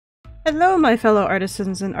Hello, my fellow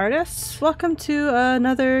artisans and artists. Welcome to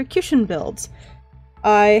another Qcean build.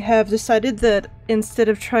 I have decided that instead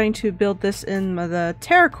of trying to build this in the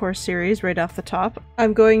TerraCorps series right off the top,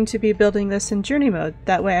 I'm going to be building this in Journey mode.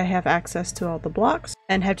 That way I have access to all the blocks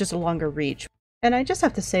and have just a longer reach. And I just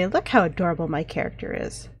have to say, look how adorable my character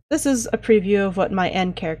is. This is a preview of what my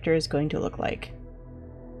end character is going to look like.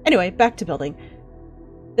 Anyway, back to building.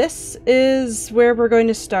 This is where we're going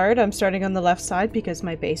to start. I'm starting on the left side because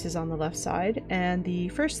my base is on the left side, and the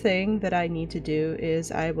first thing that I need to do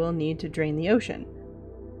is I will need to drain the ocean.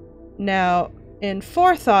 Now, in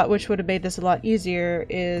forethought, which would have made this a lot easier,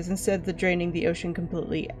 is instead of draining the ocean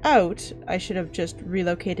completely out, I should have just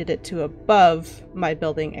relocated it to above my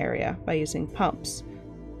building area by using pumps.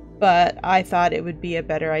 But I thought it would be a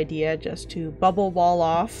better idea just to bubble wall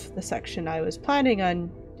off the section I was planning on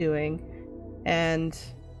doing, and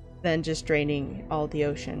then just draining all the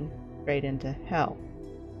ocean straight into hell.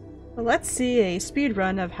 So let's see a speed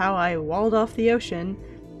run of how I walled off the ocean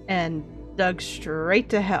and dug straight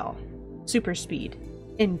to hell. Super speed.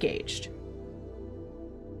 Engaged.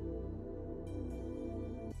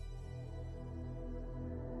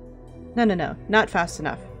 No, not fast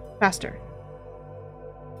enough. Faster.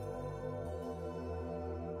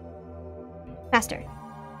 Faster.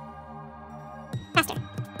 Faster.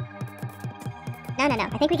 No.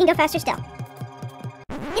 I think we can go faster still.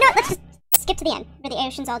 You know what? Let's just skip to the end, where the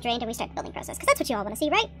ocean's all drained and we start the building process. Because that's what you all want to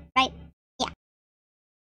see, right? Right?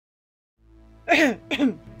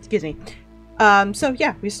 Yeah. Excuse me. So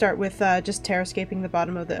yeah, we start with just terrascaping the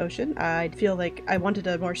bottom of the ocean. I feel like I wanted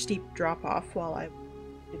a more steep drop-off while I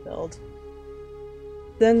build.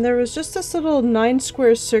 Then there was just this little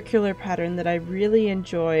 9-square circular pattern that I really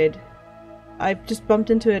enjoyed. I just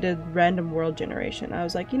bumped into it in random world generation. I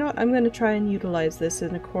was like, you know what, I'm going to try and utilize this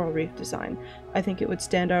in a coral reef design. I think it would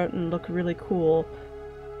stand out and look really cool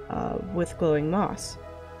with glowing moss.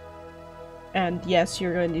 And yes,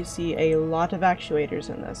 you're going to see a lot of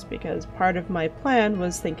actuators in this, because part of my plan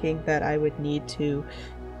was thinking that I would need to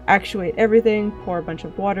actuate everything, pour a bunch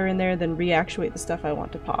of water in there, then reactuate the stuff I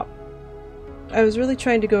want to pop. I was really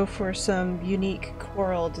trying to go for some unique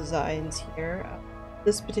coral designs here.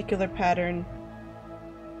 This particular pattern,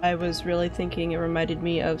 I was really thinking it reminded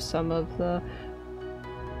me of some of the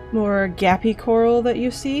more gappy coral that you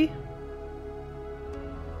see.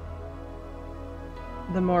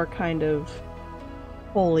 The more kind of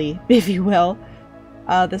holy, if you will.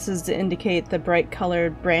 This is to indicate the bright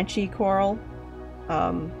colored branchy coral. I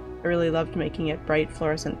really loved making it bright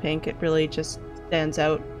fluorescent pink. It really just stands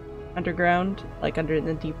out underground, like under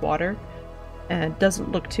the deep water. And it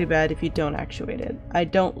doesn't look too bad if you don't actuate it. I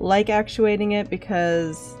don't like actuating it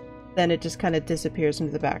because then it just kind of disappears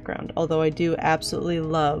into the background, although I do absolutely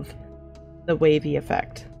love the wavy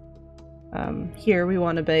effect. Here we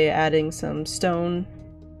want to be adding some stone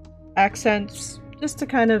accents just to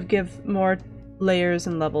kind of give more layers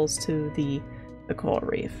and levels to the coral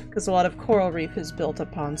reef, because a lot of coral reef is built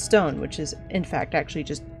upon stone, which is in fact actually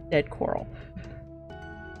just dead coral.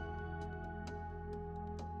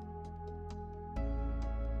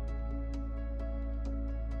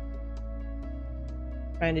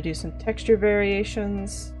 Trying to do some texture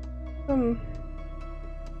variations,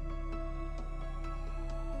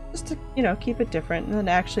 just to, you know, keep it different and then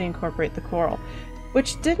actually incorporate the coral,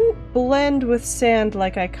 which didn't blend with sand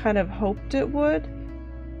like I kind of hoped it would.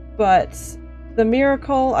 But the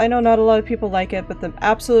miracle, I know not a lot of people like it, but the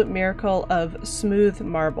absolute miracle of smooth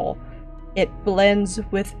marble, it blends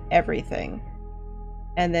with everything.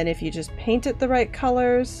 And then if you just paint it the right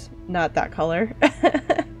colors, not that color,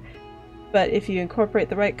 but if you incorporate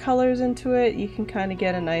the right colors into it, you can kind of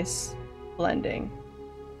get a nice blending.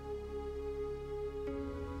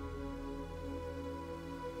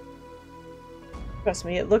 Trust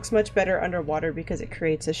me, it looks much better underwater because it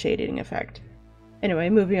creates a shading effect. Anyway,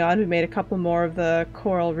 moving on, we made a couple more of the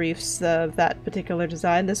coral reefs of that particular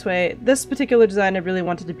design. This particular design I really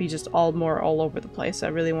wanted to be just all over the place. I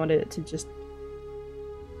really wanted it to just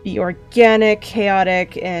be organic,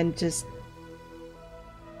 chaotic, and just,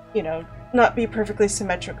 you know, not be perfectly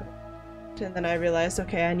symmetrical. And then I realized,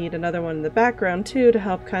 okay, I need another one in the background too to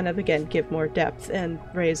help kind of, again, give more depth and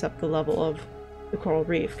raise up the level of the coral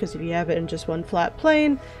reef, because if you have it in just one flat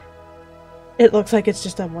plane, it looks like it's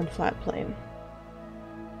just on one flat plane.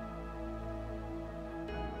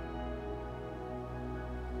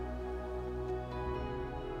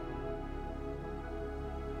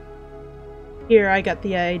 Here I got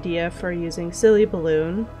the idea for using Silly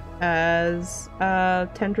Balloon as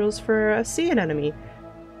tendrils for a sea anemone.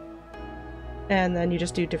 And then you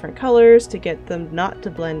just do different colors to get them not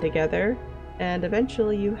to blend together, and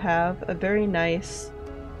eventually you have a very nice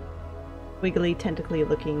wiggly, tentacly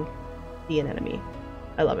looking sea anemone.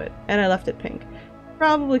 I love it. And I left it pink.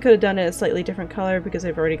 Probably could have done it a slightly different color because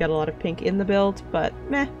I've already got a lot of pink in the build, but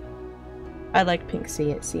meh. I like pink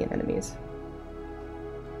sea anemones.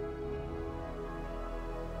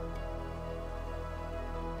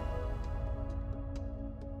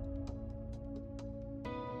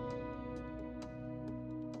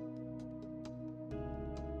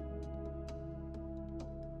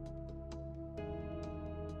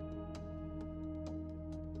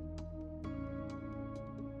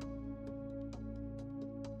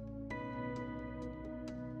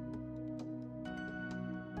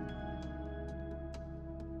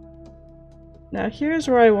 Now here's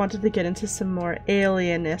where I wanted to get into some more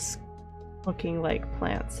alien-esque looking like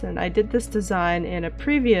plants, and I did this design in a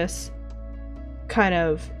previous kind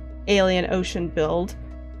of alien ocean build,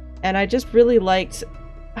 and I just really liked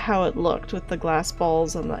how it looked with the glass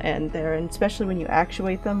balls on the end there, and especially when you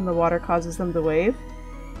actuate them, the water causes them to wave.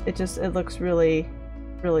 It looks really,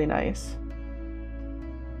 really nice.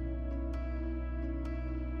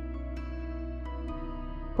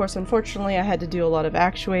 Of course, unfortunately, I had to do a lot of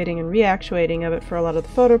actuating and reactuating of it for a lot of the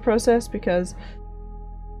photo process because,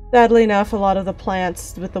 sadly enough, a lot of the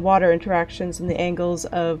plants with the water interactions and the angles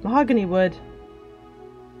of mahogany wood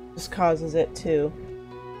just causes it to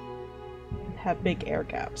have big air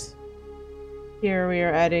gaps. Here we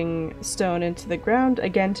are adding stone into the ground,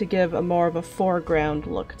 again to give a more of a foreground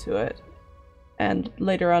look to it. And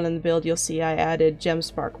later on in the build you'll see I added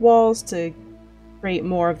gemspark walls to create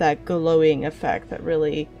more of that glowing effect that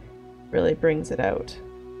really brings it out.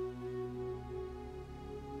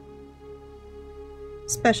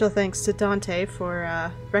 Special thanks to Dante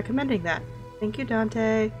for recommending that. Thank you,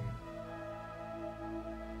 Dante.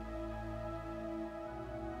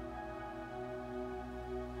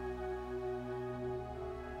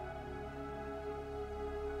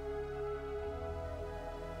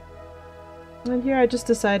 And here I just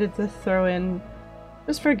decided to throw in,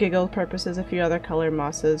 just for giggle purposes, a few other colored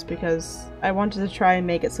mosses because I wanted to try and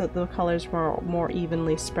make it so that the colors were more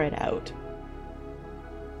evenly spread out.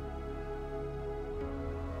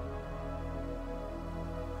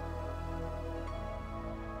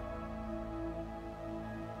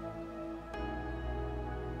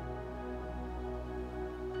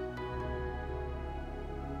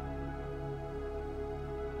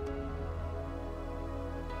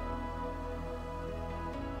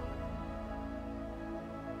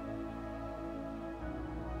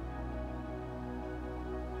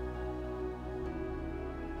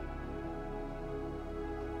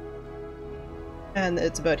 And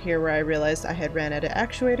it's about here where I realized I had ran out of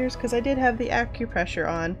actuators because I did have the acupressure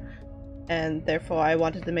on, and therefore I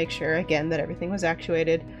wanted to make sure again that everything was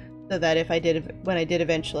actuated so that when I did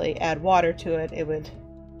eventually add water to it, it would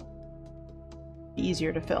be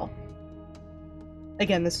easier to fill.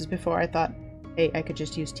 Again, this is before I thought, hey, I could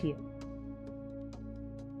just use tea.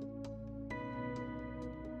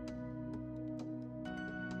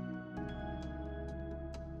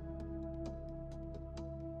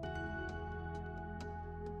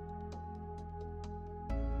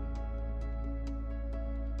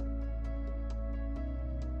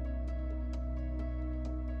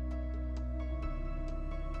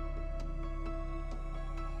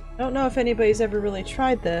 I don't know if anybody's ever really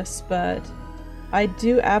tried this, but I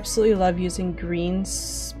do absolutely love using green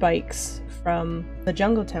spikes from the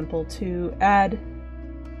jungle temple to add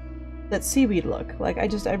that seaweed look. Like,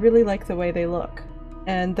 I really like the way they look.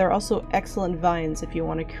 And they're also excellent vines if you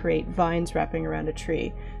want to create vines wrapping around a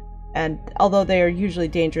tree. And although they are usually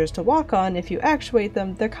dangerous to walk on, if you actuate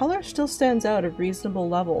them, their color still stands out at a reasonable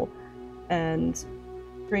level and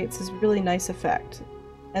creates this really nice effect.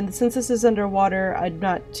 And since this is underwater, I'm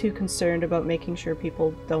not too concerned about making sure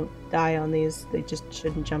people don't die on these. They just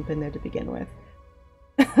shouldn't jump in there to begin with.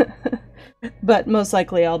 But most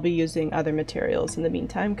likely I'll be using other materials in the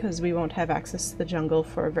meantime because we won't have access to the jungle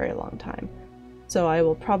for a very long time. So I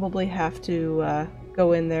will probably have to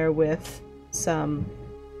go in there with some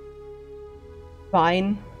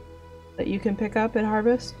vine that you can pick up at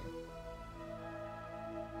harvest.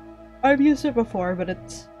 I've used it before, but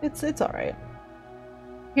it's alright.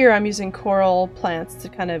 Here I'm using coral plants to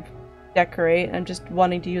kind of decorate. I'm just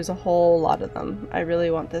wanting to use a whole lot of them. I really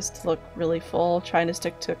want this to look really full, trying to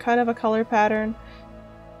stick to kind of a color pattern.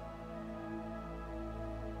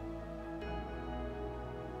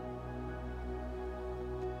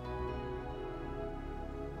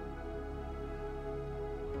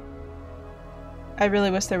 I really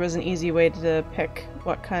wish there was an easy way to pick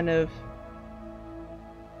what kind of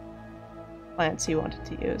plants you wanted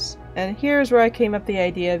to use. And here's where I came up with the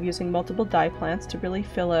idea of using multiple dye plants to really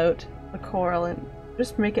fill out the coral and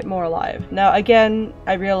just make it more alive. Now again,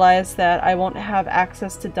 I realize that I won't have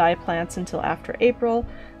access to dye plants until after April,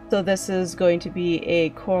 so this is going to be a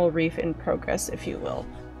coral reef in progress, if you will.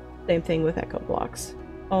 Same thing with echo blocks.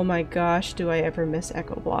 Oh my gosh, do I ever miss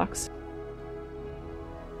echo blocks.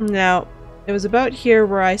 Now, it was about here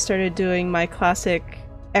where I started doing my classic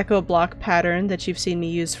echo block pattern that you've seen me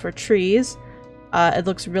use for trees. It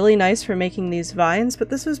looks really nice for making these vines, but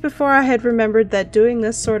this was before I had remembered that doing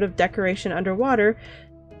this sort of decoration underwater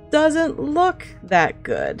doesn't look that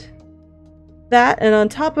good. That, and on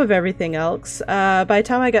top of everything else, by the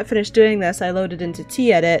time I got finished doing this, I loaded into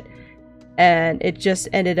TEdit, and it just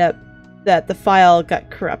ended up that the file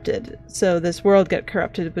got corrupted. So this world got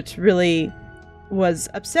corrupted, which really was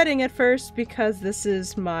upsetting at first because this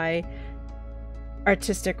is my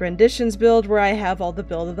artistic renditions build where I have all the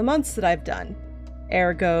build of the months that I've done.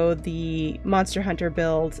 Ergo, the Monster Hunter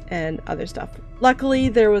build and other stuff. Luckily,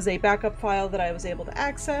 there was a backup file that I was able to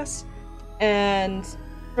access, and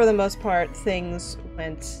for the most part, things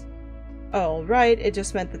went all right. It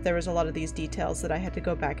just meant that there was a lot of these details that I had to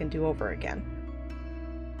go back and do over again.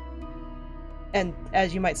 And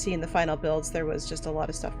as you might see in the final builds, there was just a lot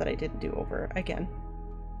of stuff that I didn't do over again.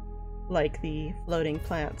 Like the floating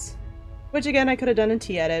plants. Which again, I could have done in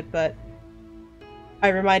TEdit, but I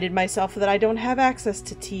reminded myself that I don't have access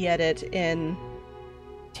to TEdit in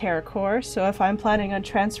TerraCorps, so if I'm planning on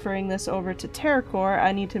transferring this over to TerraCorps,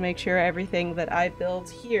 I need to make sure everything that I build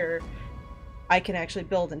here, I can actually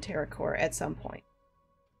build in TerraCorps at some point.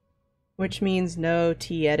 Which means no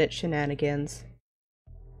TEdit shenanigans.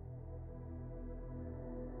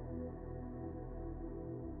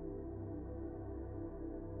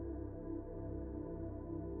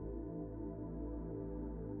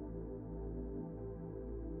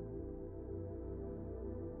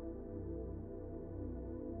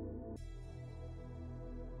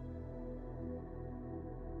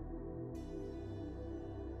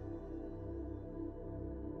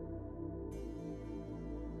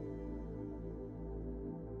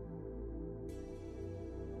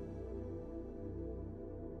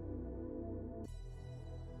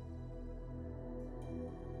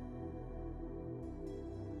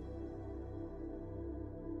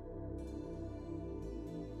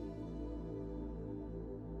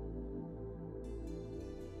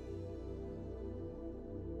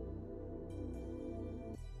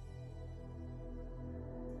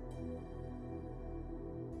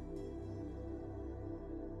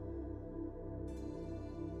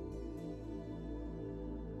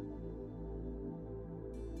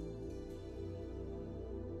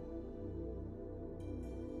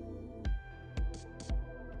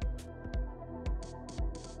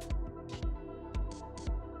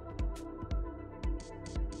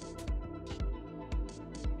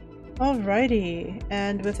 Alrighty,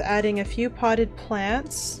 and with adding a few potted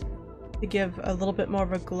plants to give a little bit more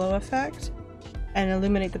of a glow effect and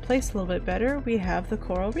illuminate the place a little bit better, we have the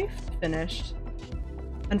coral reef finished.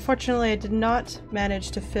 Unfortunately, I did not manage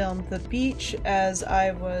to film the beach as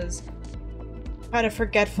I was kind of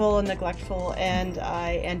forgetful and neglectful, and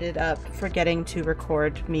I ended up forgetting to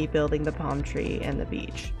record me building the palm tree and the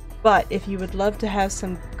beach. But if you would love to have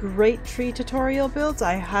some great tree tutorial builds,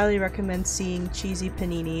 I highly recommend seeing Cheesy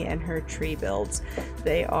Panini and her tree builds.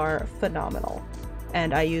 They are phenomenal,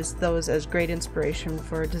 and I use those as great inspiration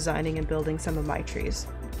for designing and building some of my trees.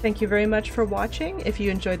 Thank you very much for watching. If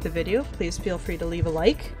you enjoyed the video, please feel free to leave a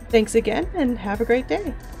like. Thanks again, and have a great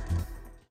day!